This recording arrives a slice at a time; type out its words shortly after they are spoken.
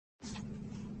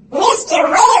Mr.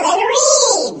 Whalen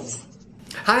reads!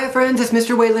 Hi friends, it's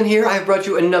Mr. Whalen here. I've brought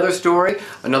you another story,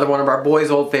 another one of our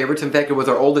boys' old favorites. In fact, it was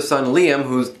our oldest son, Liam,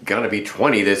 who's gonna be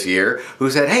 20 this year,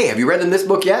 who said, hey, have you read this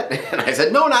book yet? And I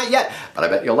said, no, not yet, but I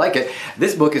bet you'll like it.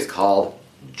 This book is called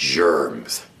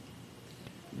Germs.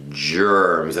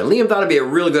 Germs. And Liam thought it'd be a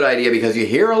really good idea because you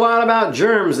hear a lot about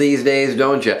germs these days,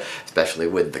 don't you? Especially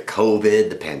with the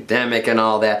COVID, the pandemic, and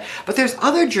all that. But there's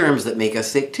other germs that make us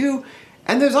sick too.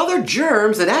 And there's other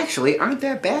germs that actually aren't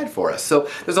that bad for us. So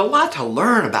there's a lot to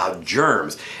learn about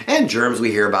germs. And germs, we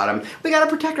hear about them. We got to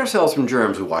protect ourselves from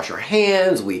germs. We wash our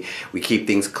hands, we keep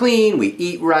things clean, we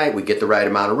eat right, we get the right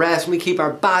amount of rest, and we keep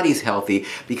our bodies healthy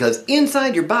because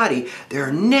inside your body, there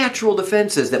are natural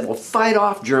defenses that will fight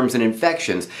off germs and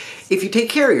infections if you take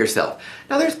care of yourself.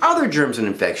 Now there's other germs and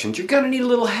infections. You're going to need a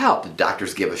little help. The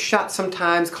doctors give us shots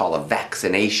sometimes called a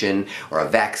vaccination or a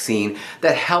vaccine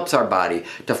that helps our body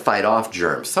to fight off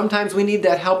germs. Sometimes we need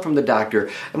that help from the doctor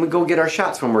and we go get our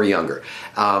shots when we're younger.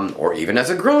 Or even as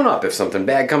a grown-up, if something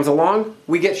bad comes along,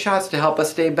 we get shots to help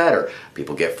us stay better.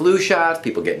 People get flu shots,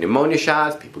 people get pneumonia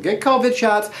shots, people get COVID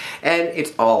shots, and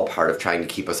it's all part of trying to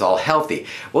keep us all healthy.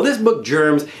 Well, this book,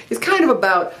 Germs, is kind of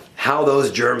about how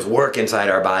those germs work inside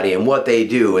our body and what they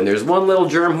do. And there's one little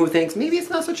germ who thinks maybe it's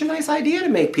not such a nice idea to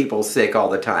make people sick all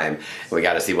the time. We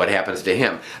got to see what happens to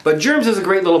him. But Germs is a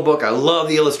great little book. I love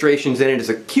the illustrations in it. It's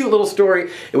a cute little story.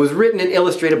 It was written and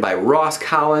illustrated by Ross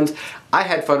Collins. I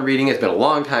had fun reading it. It's been a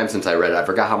long time since I read it. I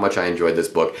forgot how much I enjoyed this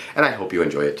book, and I hope you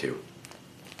enjoy it too.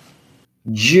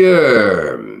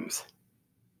 Germs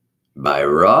by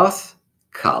Ross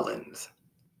Collins.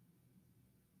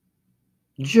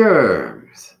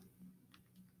 Germs.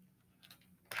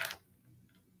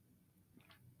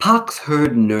 Pox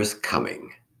heard nurse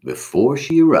coming before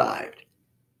she arrived.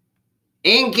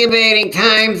 Incubating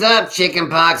time's up,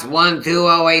 chickenpox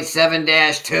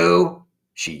 12087-2,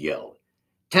 she yelled.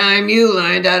 Time you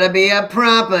learned how to be a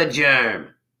proper germ.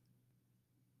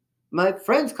 My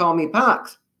friends call me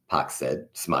Pox, Pox said,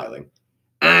 smiling.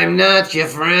 I'm not your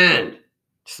friend,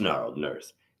 snarled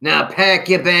nurse. Now pack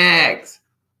your bags.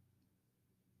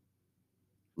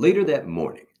 Later that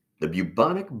morning, the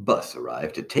bubonic bus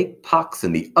arrived to take Pox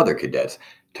and the other cadets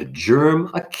to Germ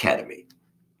Academy,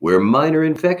 where minor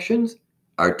infections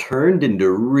are turned into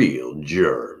real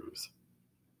germs.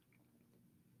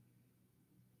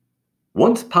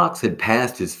 Once Pox had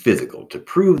passed his physical to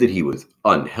prove that he was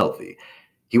unhealthy,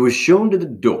 he was shown to the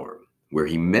dorm where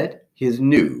he met his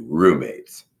new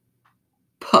roommates.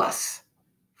 Pus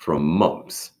from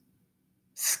mumps,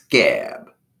 scab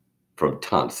from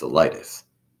tonsillitis,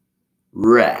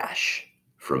 rash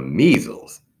from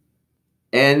measles,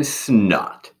 and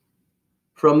snot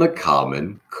from the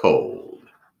common cold.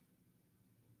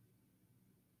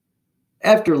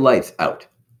 After lights out,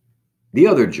 the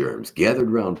other germs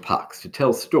gathered round Pox to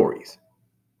tell stories.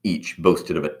 Each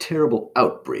boasted of a terrible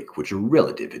outbreak which a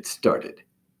relative had started.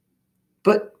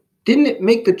 But didn't it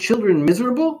make the children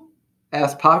miserable?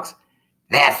 Asked Pox.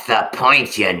 That's the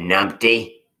point, you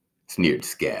numpty, sneered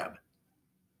Scab.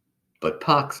 But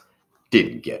Pox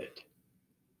didn't get it.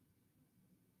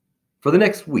 For the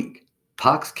next week,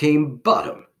 Pox came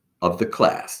bottom of the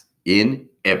class in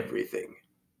everything.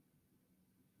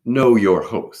 Know your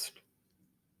host.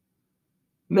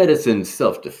 Medicine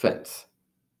self-defense.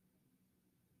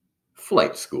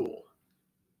 Flight school.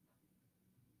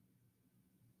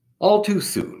 All too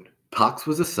soon, Pox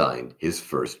was assigned his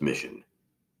first mission.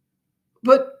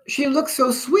 But she looks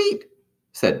so sweet,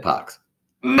 said Pox.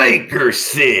 Make her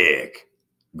sick,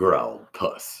 growled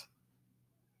Puss.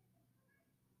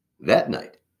 That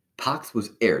night, Pox was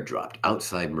airdropped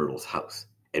outside Myrtle's house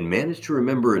and managed to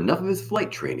remember enough of his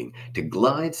flight training to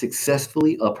glide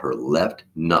successfully up her left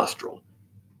nostril.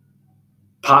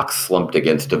 Pox slumped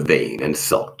against a vane and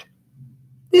sulked.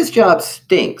 This job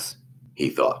stinks, he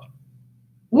thought.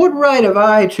 What right have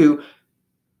I to...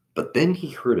 But then he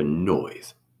heard a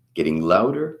noise, getting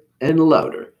louder and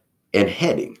louder, and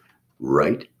heading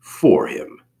right for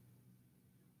him.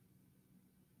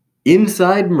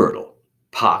 Inside Myrtle,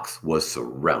 Pox was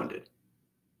surrounded.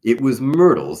 It was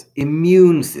Myrtle's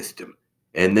immune system,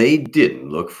 and they didn't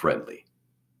look friendly.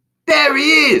 There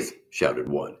he is, shouted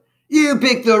one. You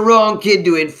picked the wrong kid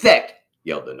to infect,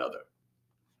 yelled another.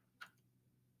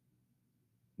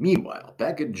 Meanwhile,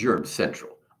 back at Germ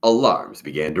Central, alarms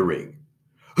began to ring.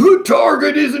 The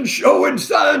target isn't showing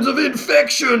signs of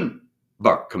infection,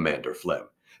 barked Commander Flem.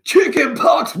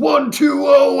 Chickenpox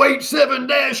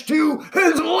 12087-2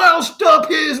 has loused up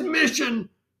his mission.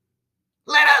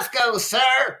 Let us go, sir,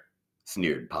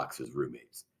 sneered Pox's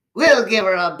roommates. We'll give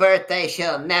her a birthday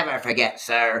she'll never forget,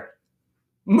 sir.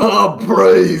 My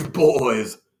brave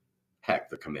boys, hacked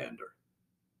the commander.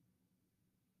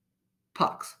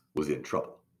 Pox was in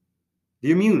trouble.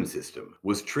 The immune system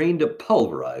was trained to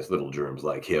pulverize little germs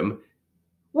like him.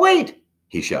 "Wait!"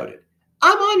 he shouted.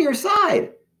 "I'm on your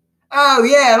side." "Oh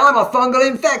yeah, and I'm a fungal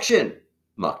infection,"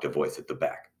 mocked a voice at the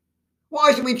back.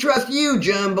 Why should we trust you,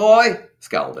 germ boy?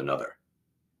 Scowled another.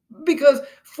 Because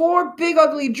 4 big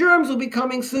ugly germs will be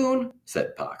coming soon,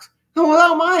 said Pox. And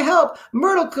without my help,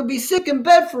 Myrtle could be sick in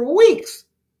bed for weeks.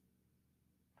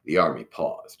 The army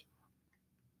paused.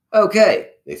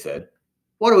 Okay, they said.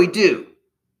 What do we do?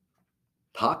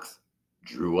 Pox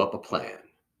drew up a plan.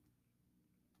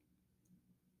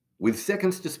 With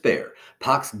seconds to spare,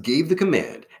 Pox gave the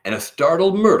command, and a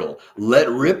startled Myrtle let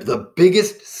rip the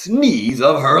biggest sneeze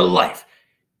of her life.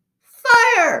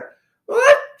 Fire!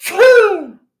 What?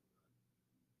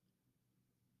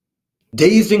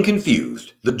 Dazed and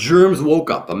confused, the germs woke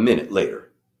up a minute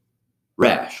later.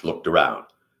 Rash looked around.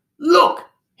 "Look,"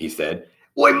 he said.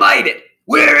 "We made it!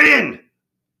 We're in!"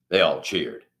 They all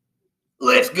cheered.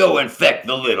 "Let's go infect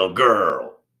the little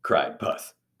girl," cried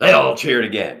Puss. They all cheered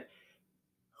again.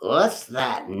 What's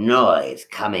that noise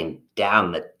coming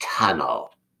down the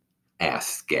tunnel?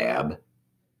 asked Scab.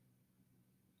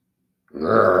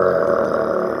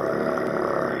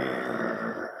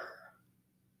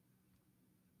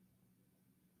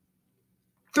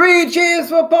 "3 cheers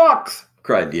for Pox!"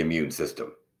 cried the immune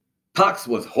system. Pox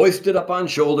was hoisted up on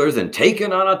shoulders and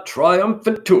taken on a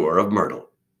triumphant tour of Myrtle.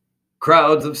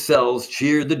 Crowds of cells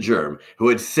cheered the germ who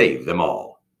had saved them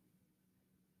all.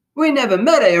 "We never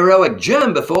met a heroic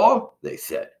germ before," they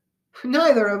said.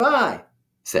 "Neither have I,"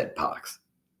 said Pox.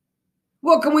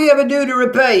 "What can we ever do to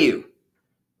repay you?"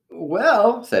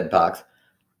 "Well," said Pox,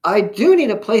 "I do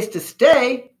need a place to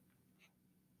stay."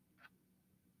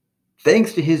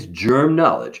 Thanks to his germ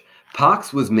knowledge,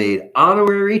 Pox was made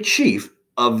honorary chief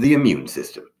of the immune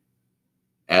system.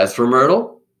 As for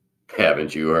Myrtle,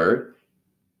 haven't you heard?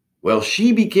 Well,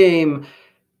 she became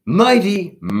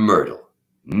Mighty Myrtle,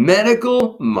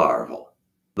 medical marvel,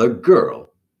 the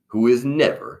girl who is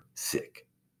never sick.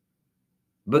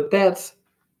 But that's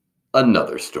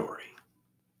another story.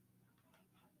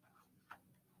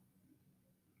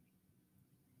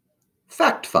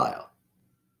 Fact file.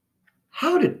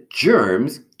 How did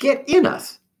germs get in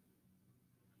us?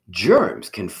 Germs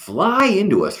can fly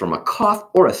into us from a cough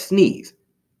or a sneeze,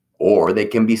 or they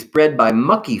can be spread by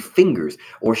mucky fingers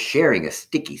or sharing a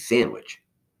sticky sandwich.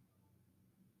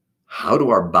 How do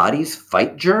our bodies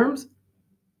fight germs?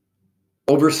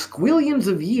 Over squillions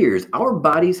of years, our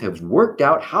bodies have worked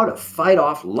out how to fight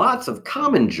off lots of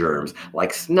common germs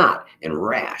like snot and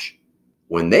rash.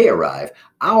 When they arrive,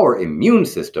 our immune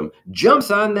system jumps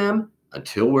on them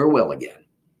until we're well again.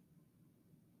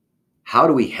 How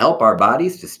do we help our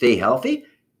bodies to stay healthy?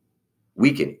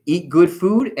 We can eat good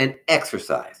food and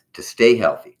exercise to stay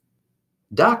healthy.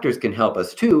 Doctors can help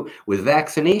us too with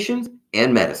vaccinations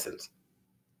and medicines.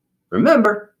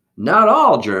 Remember, not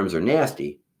all germs are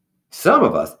nasty. Some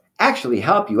of us actually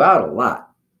help you out a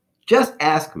lot. Just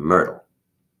ask Myrtle.